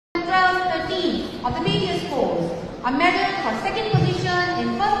of the previous course. A medal for second position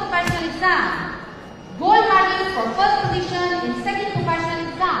in first professional exam. Gold medal for first position in second professional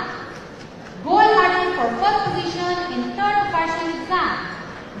exam. Gold medal for first position in third professional exam.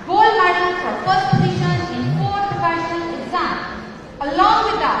 Gold medal for first position in fourth professional exam. Along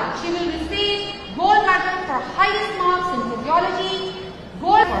with that, she will receive gold medal for highest marks in physiology,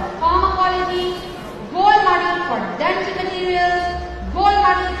 gold for pharmacology, gold medal for dental materials, gold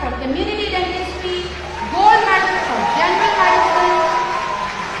medal for community dentistry, gold medal for general medicine,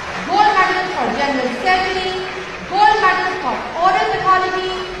 gold medal for general surgery, gold medal for oral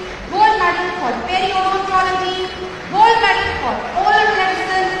pathology, gold medal for periodontology, gold medal for oral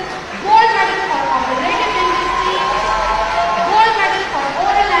medicine, gold medal for operative dentistry, gold medal for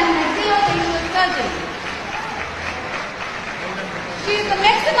oral and maxillofacial surgery. She is the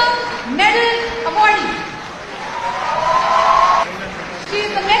maximum medal awardee. She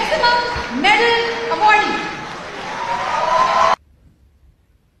is the maximum medal